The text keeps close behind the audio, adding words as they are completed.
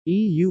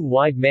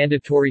EU-wide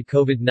mandatory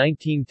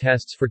COVID-19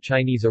 tests for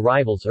Chinese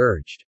arrivals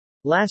urged.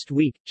 Last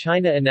week,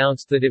 China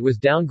announced that it was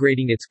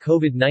downgrading its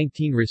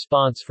COVID-19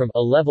 response from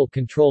A-level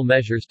control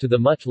measures to the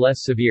much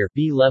less severe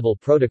B-level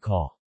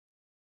protocol.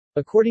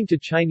 According to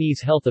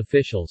Chinese health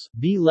officials,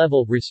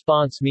 B-level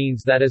response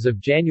means that as of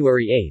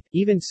January 8,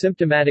 even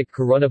symptomatic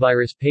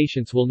coronavirus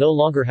patients will no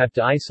longer have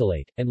to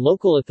isolate, and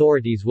local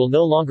authorities will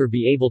no longer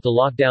be able to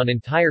lock down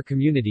entire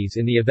communities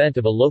in the event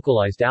of a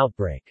localized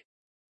outbreak.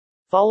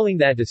 Following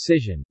that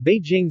decision,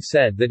 Beijing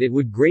said that it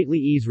would greatly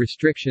ease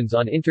restrictions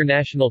on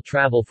international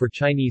travel for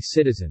Chinese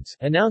citizens,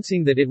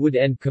 announcing that it would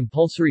end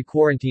compulsory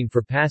quarantine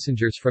for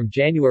passengers from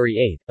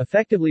January 8,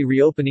 effectively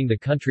reopening the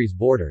country's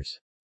borders.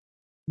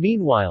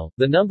 Meanwhile,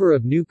 the number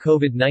of new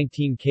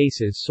COVID-19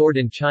 cases soared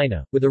in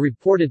China, with a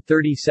reported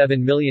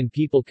 37 million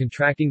people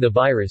contracting the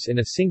virus in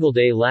a single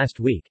day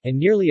last week, and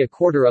nearly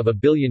 250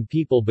 million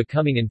people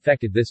becoming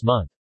infected this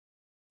month.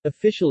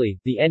 Officially,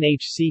 the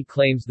NHC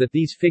claims that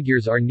these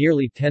figures are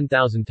nearly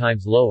 10,000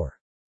 times lower.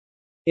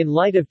 In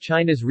light of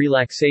China's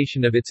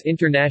relaxation of its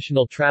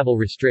international travel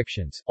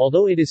restrictions,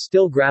 although it is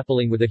still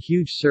grappling with a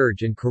huge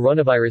surge in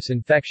coronavirus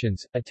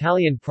infections,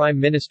 Italian Prime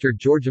Minister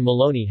Giorgia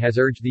Meloni has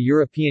urged the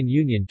European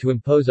Union to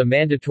impose a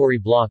mandatory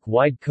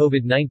block-wide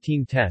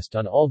COVID-19 test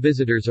on all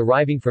visitors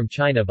arriving from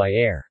China by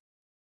air.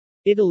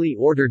 Italy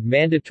ordered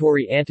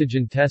mandatory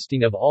antigen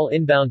testing of all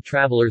inbound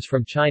travelers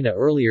from China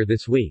earlier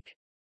this week.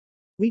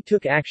 "We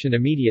took action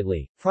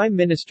immediately," Prime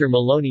Minister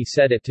Meloni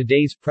said at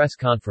today's press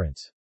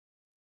conference.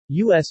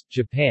 US,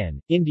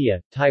 Japan,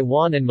 India,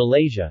 Taiwan and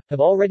Malaysia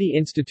have already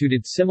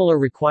instituted similar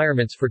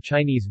requirements for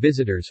Chinese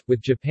visitors,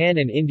 with Japan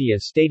and India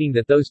stating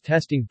that those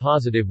testing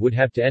positive would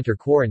have to enter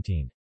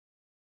quarantine.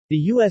 The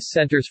U.S.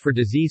 Centers for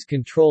Disease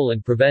Control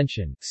and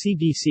Prevention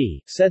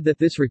 (CDC) said that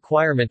this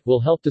requirement will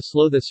help to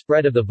slow the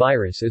spread of the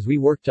virus as we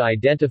work to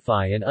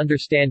identify and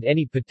understand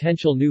any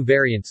potential new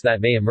variants that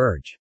may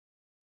emerge.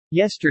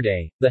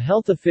 Yesterday, the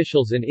health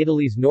officials in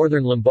Italy's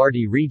northern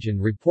Lombardy region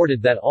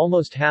reported that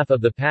almost half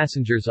of the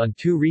passengers on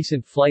two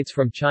recent flights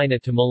from China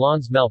to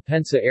Milan's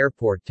Malpensa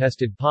airport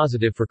tested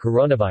positive for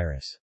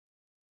coronavirus.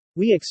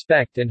 "We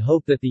expect and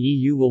hope that the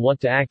EU will want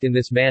to act in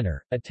this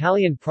manner,"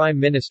 Italian Prime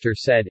Minister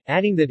said,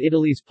 adding that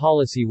Italy's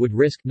policy would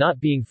risk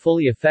not being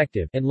fully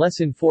effective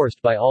unless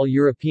enforced by all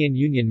European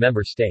Union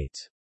member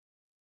states.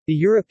 The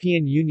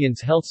European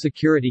Union's Health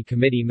Security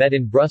Committee met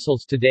in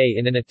Brussels today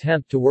in an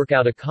attempt to work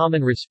out a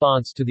common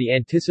response to the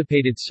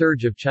anticipated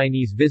surge of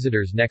Chinese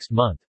visitors next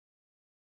month.